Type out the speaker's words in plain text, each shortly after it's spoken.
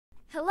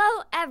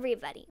Hello,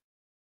 everybody!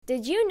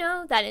 Did you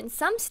know that in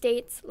some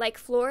states, like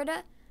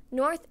Florida,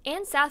 North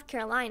and South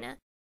Carolina,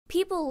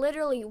 people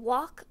literally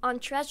walk on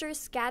treasures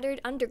scattered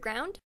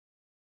underground?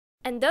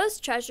 And those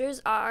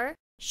treasures are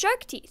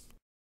shark teeth.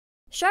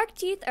 Shark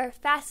teeth are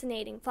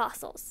fascinating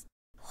fossils.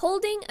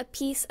 Holding a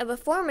piece of a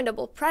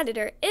formidable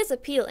predator is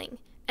appealing,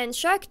 and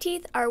shark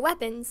teeth are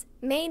weapons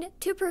made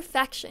to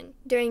perfection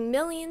during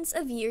millions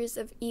of years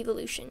of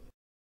evolution.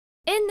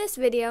 In this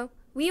video,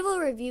 we will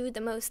review the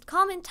most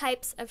common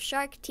types of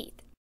shark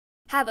teeth,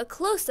 have a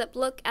close-up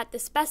look at the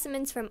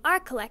specimens from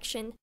our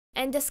collection,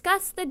 and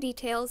discuss the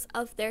details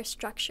of their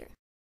structure.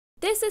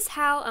 This is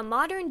how a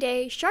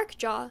modern-day shark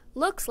jaw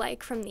looks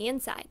like from the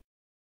inside.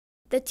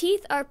 The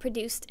teeth are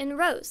produced in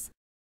rows.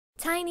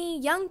 Tiny,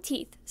 young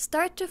teeth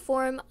start to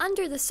form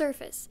under the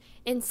surface,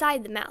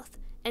 inside the mouth,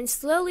 and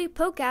slowly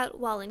poke out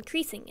while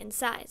increasing in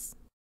size.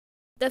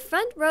 The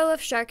front row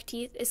of shark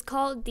teeth is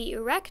called the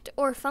erect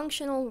or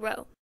functional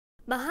row.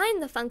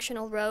 Behind the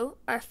functional row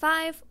are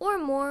 5 or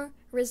more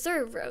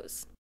reserve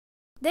rows.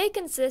 They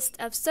consist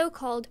of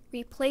so-called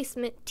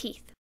replacement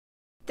teeth.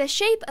 The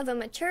shape of a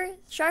mature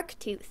shark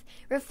tooth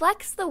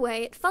reflects the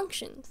way it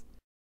functions.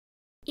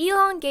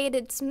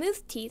 Elongated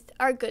smooth teeth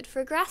are good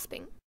for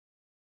grasping.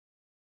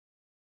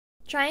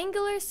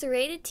 Triangular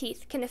serrated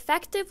teeth can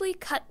effectively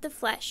cut the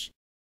flesh,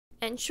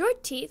 and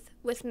short teeth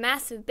with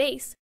massive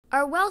base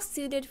are well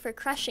suited for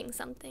crushing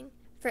something,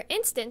 for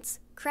instance,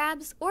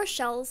 crabs or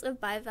shells of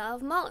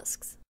bivalve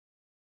mollusks.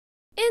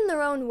 In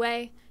their own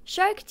way,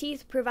 shark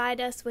teeth provide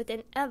us with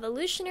an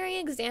evolutionary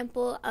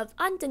example of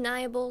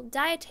undeniable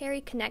dietary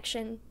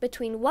connection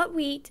between what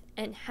we eat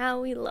and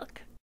how we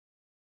look.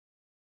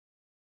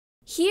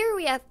 Here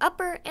we have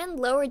upper and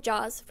lower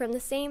jaws from the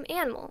same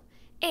animal,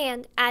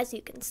 and, as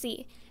you can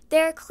see,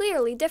 they are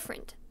clearly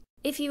different.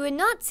 If you would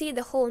not see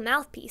the whole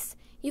mouthpiece,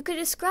 you could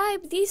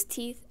describe these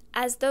teeth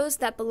as those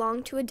that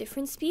belong to a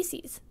different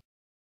species.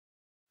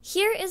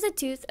 Here is a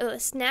tooth of a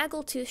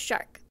snaggletooth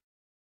shark,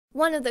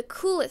 one of the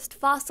coolest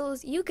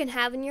fossils you can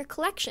have in your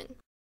collection.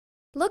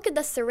 Look at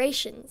the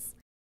serrations.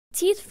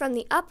 Teeth from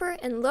the upper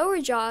and lower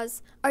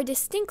jaws are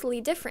distinctly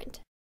different.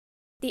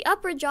 The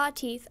upper jaw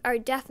teeth are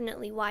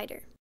definitely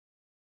wider.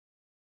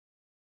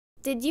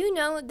 Did you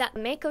know that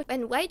mako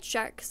and white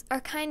sharks are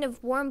kind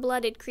of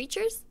warm-blooded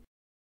creatures?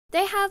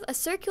 They have a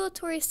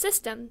circulatory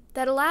system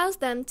that allows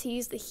them to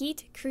use the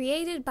heat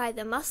created by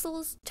the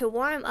muscles to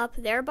warm up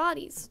their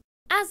bodies.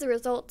 As a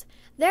result,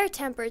 their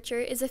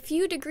temperature is a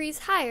few degrees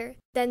higher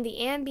than the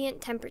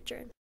ambient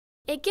temperature.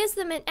 It gives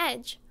them an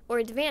edge, or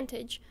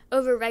advantage,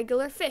 over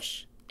regular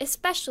fish,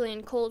 especially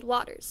in cold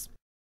waters.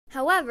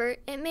 However,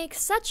 it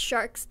makes such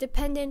sharks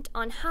dependent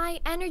on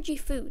high-energy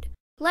food,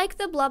 like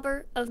the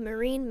blubber of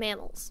marine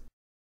mammals.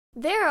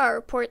 There are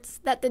reports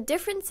that the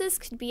differences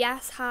could be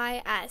as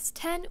high as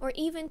 10 or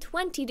even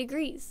 20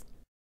 degrees.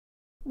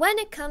 When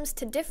it comes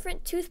to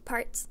different tooth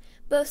parts,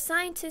 both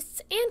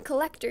scientists and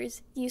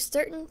collectors use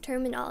certain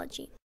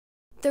terminology.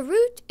 The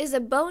root is a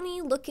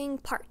bony-looking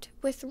part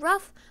with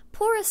rough,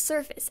 porous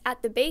surface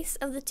at the base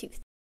of the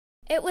tooth.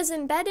 It was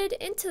embedded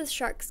into the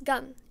shark's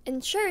gum,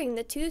 ensuring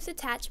the tooth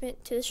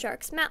attachment to the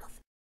shark's mouth.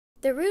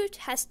 The root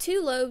has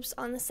 2 lobes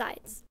on the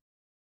sides.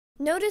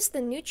 Notice the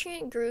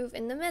nutrient groove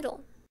in the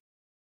middle.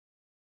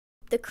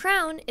 The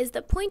crown is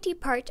the pointy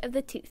part of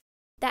the tooth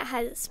that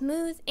has a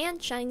smooth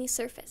and shiny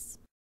surface.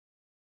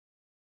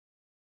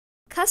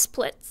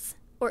 Cusplets,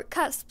 or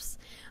cusps,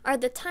 are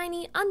the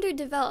tiny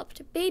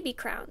underdeveloped baby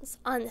crowns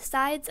on the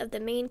sides of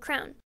the main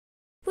crown,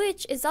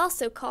 which is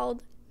also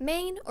called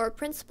main or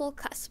principal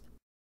cusp.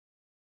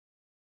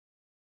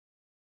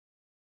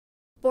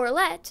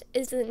 Borlet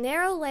is the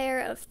narrow layer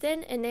of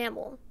thin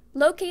enamel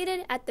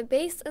located at the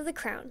base of the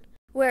crown,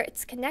 where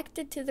it's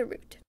connected to the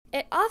root.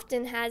 It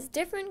often has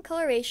different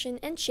coloration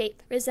and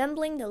shape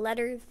resembling the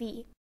letter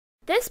V.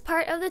 This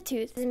part of the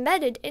tooth is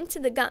embedded into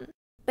the gum,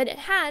 but it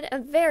had a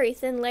very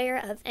thin layer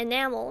of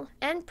enamel,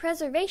 and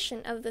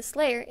preservation of this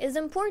layer is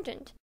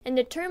important in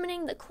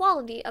determining the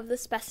quality of the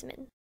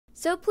specimen.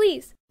 So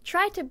please,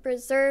 try to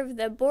preserve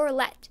the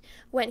borlet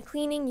when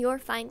cleaning your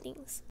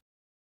findings.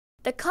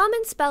 The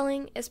common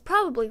spelling is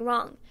probably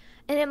wrong,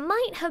 and it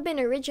might have been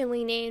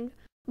originally named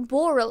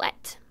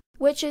borlet,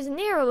 which is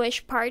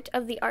narrowish part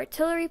of the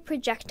artillery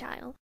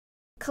projectile.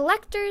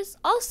 Collectors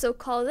also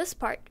call this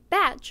part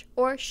badge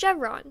or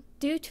chevron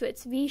due to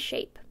its V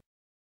shape.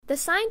 The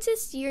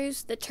scientists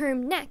use the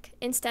term neck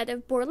instead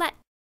of borlet.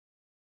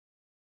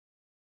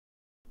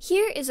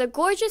 Here is a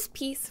gorgeous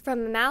piece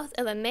from the mouth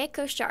of a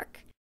mako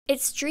shark.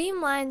 Its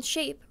streamlined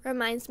shape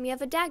reminds me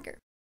of a dagger.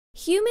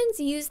 Humans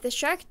use the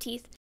shark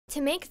teeth to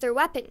make their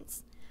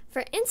weapons.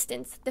 For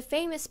instance, the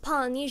famous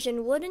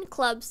Polynesian wooden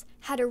clubs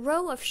had a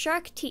row of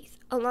shark teeth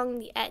along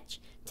the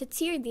edge to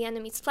tear the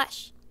enemy's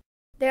flesh.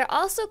 They are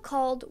also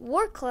called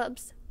war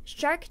clubs,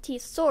 shark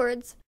teeth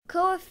swords,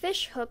 koa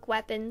fish hook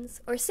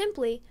weapons, or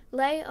simply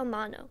lei a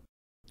mano.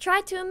 Try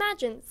to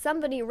imagine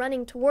somebody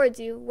running towards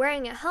you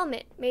wearing a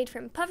helmet made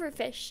from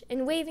pufferfish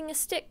and waving a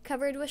stick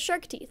covered with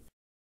shark teeth.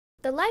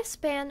 The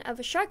lifespan of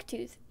a shark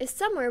tooth is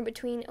somewhere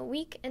between a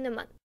week and a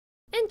month.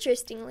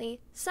 Interestingly,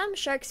 some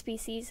shark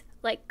species,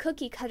 like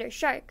cookie-cutter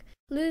shark,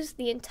 lose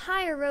the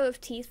entire row of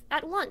teeth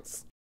at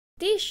once.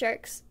 These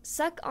sharks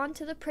suck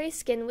onto the prey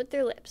skin with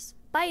their lips,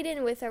 bite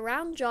in with a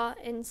round jaw,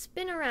 and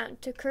spin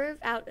around to curve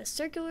out a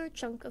circular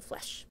chunk of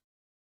flesh.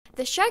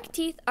 The shark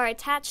teeth are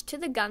attached to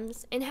the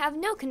gums and have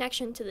no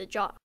connection to the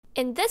jaw.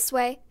 In this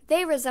way,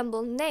 they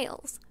resemble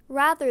nails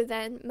rather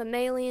than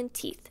mammalian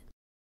teeth.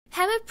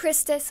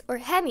 Hemipristis, or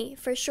Hemi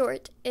for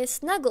short, is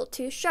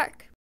snaggletooth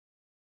shark.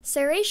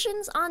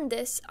 Serrations on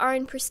this are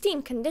in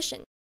pristine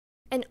condition.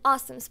 An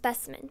awesome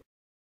specimen.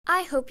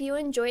 I hope you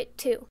enjoy it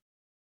too.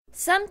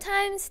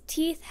 Sometimes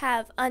teeth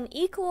have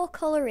unequal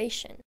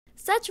coloration.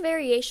 Such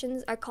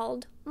variations are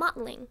called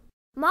mottling.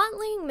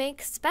 Mottling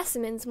makes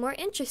specimens more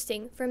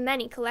interesting for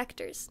many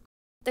collectors.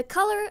 The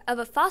color of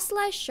a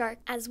fossilized shark,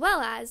 as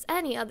well as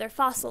any other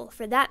fossil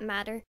for that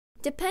matter,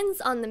 depends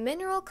on the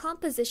mineral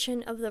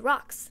composition of the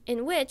rocks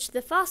in which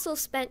the fossil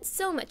spent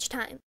so much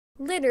time,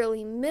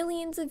 literally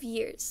millions of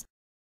years.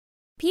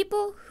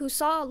 People who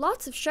saw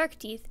lots of shark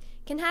teeth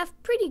can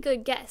have pretty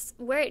good guess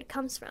where it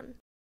comes from.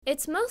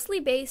 It's mostly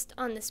based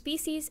on the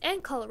species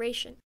and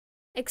coloration.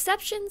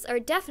 Exceptions are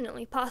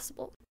definitely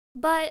possible,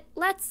 but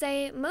let's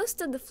say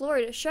most of the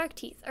Florida shark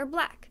teeth are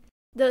black.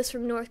 Those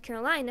from North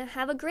Carolina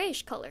have a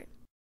grayish color.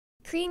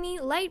 Creamy,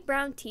 light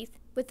brown teeth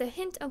with a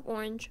hint of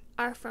orange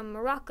are from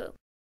Morocco.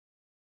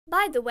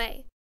 By the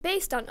way,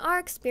 based on our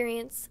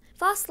experience,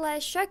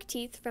 fossilized shark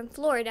teeth from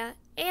Florida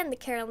and the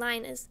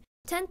Carolinas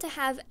tend to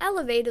have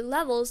elevated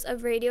levels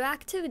of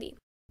radioactivity.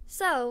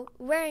 So,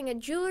 wearing a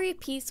jewelry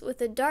piece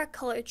with a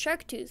dark-colored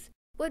shark tooth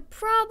would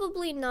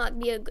probably not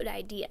be a good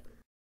idea.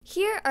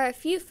 Here are a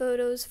few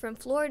photos from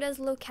Florida's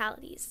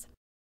localities.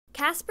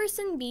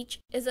 Casperson Beach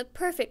is a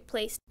perfect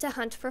place to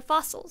hunt for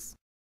fossils.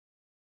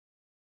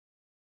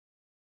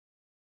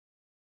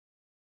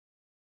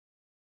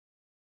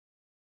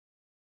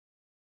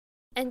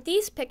 And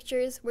these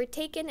pictures were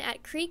taken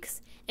at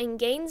creeks in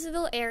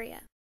Gainesville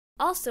area,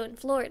 also in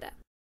Florida.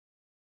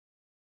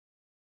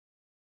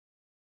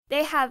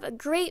 They have a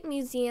great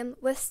museum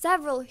with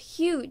several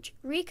huge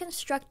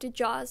reconstructed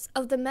jaws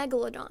of the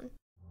megalodon.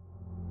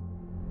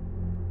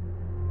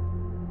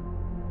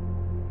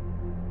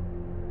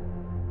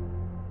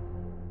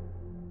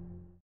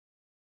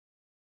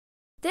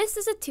 This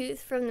is a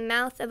tooth from the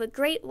mouth of a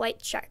great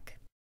white shark.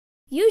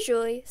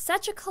 Usually,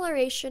 such a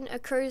coloration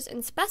occurs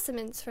in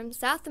specimens from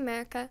South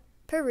America,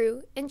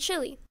 Peru, and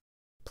Chile.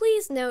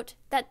 Please note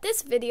that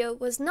this video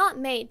was not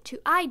made to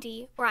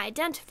ID or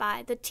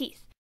identify the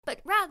teeth, but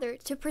rather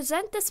to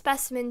present the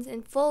specimens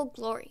in full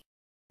glory.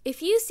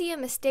 If you see a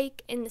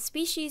mistake in the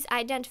species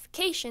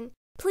identification,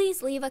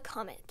 please leave a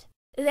comment.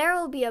 There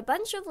will be a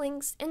bunch of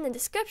links in the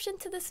description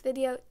to this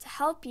video to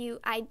help you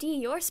ID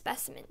your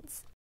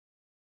specimens.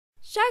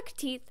 Shark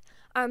teeth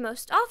are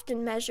most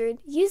often measured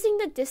using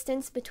the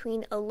distance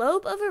between a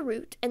lobe of a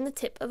root and the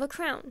tip of a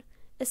crown,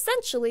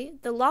 essentially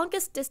the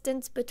longest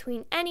distance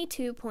between any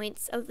 2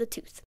 points of the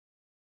tooth.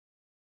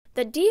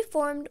 The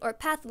deformed or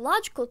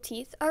pathological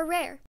teeth are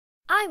rare.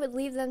 I would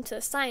leave them to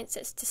the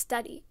scientists to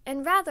study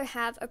and rather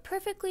have a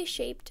perfectly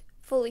shaped,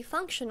 fully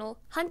functional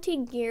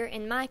hunting gear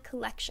in my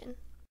collection.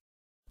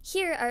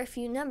 Here are a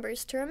few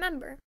numbers to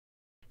remember.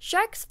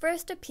 Sharks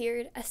first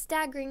appeared a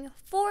staggering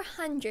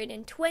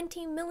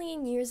 420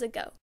 million years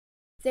ago.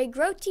 They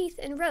grow teeth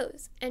in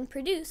rows and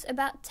produce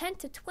about 10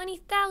 to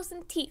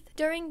 20,000 teeth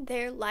during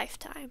their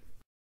lifetime.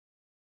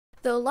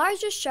 The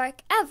largest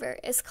shark ever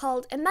is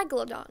called a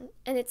megalodon,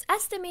 and its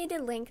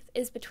estimated length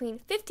is between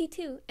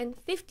 52 and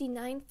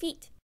 59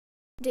 feet.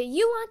 Do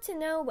you want to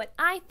know what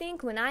I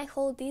think when I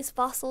hold these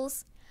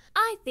fossils?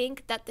 I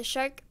think that the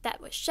shark that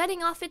was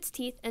shedding off its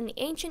teeth in the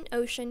ancient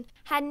ocean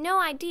had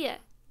no idea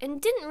and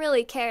didn't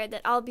really care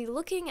that I'll be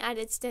looking at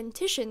its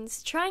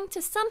dentitions trying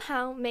to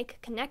somehow make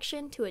a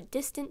connection to a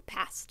distant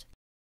past.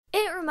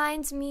 It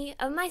reminds me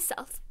of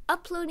myself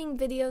uploading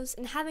videos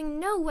and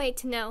having no way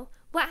to know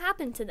what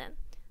happened to them,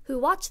 who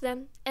watched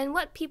them, and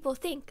what people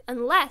think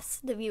unless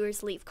the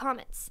viewers leave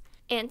comments.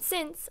 And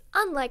since,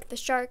 unlike the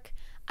shark,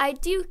 I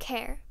do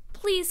care,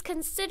 please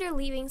consider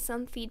leaving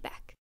some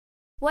feedback.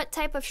 What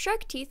type of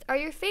shark teeth are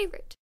your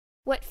favorite?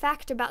 What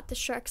fact about the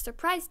shark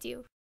surprised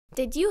you?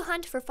 Did you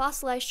hunt for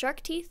fossilized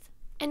shark teeth?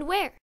 And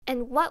where?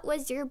 And what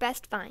was your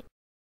best find?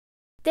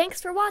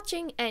 Thanks for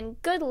watching and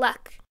good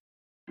luck!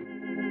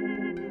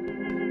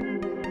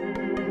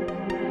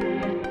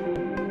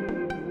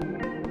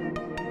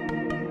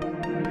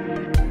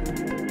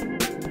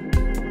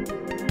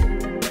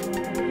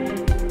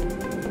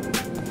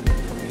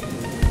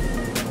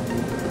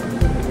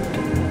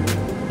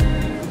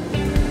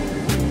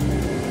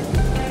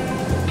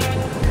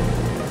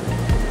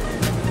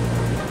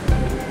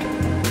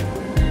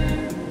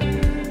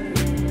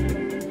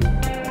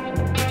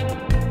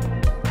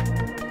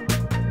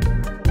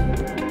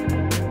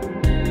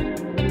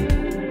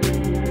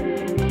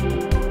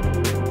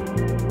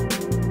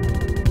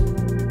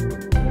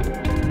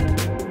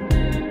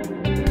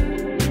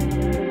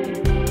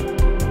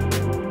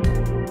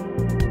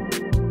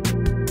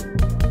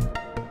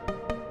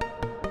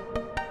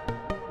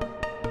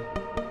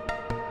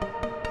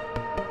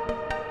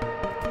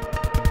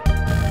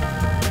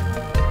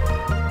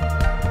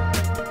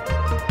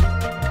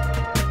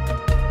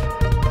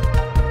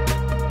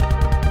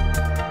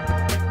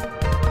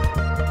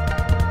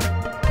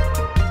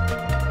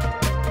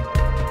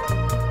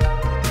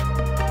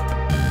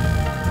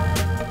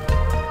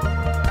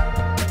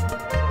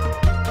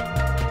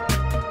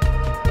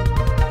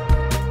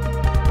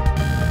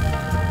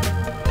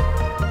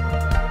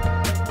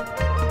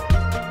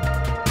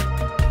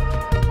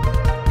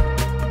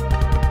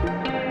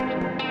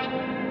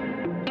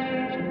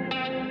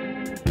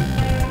 Bye.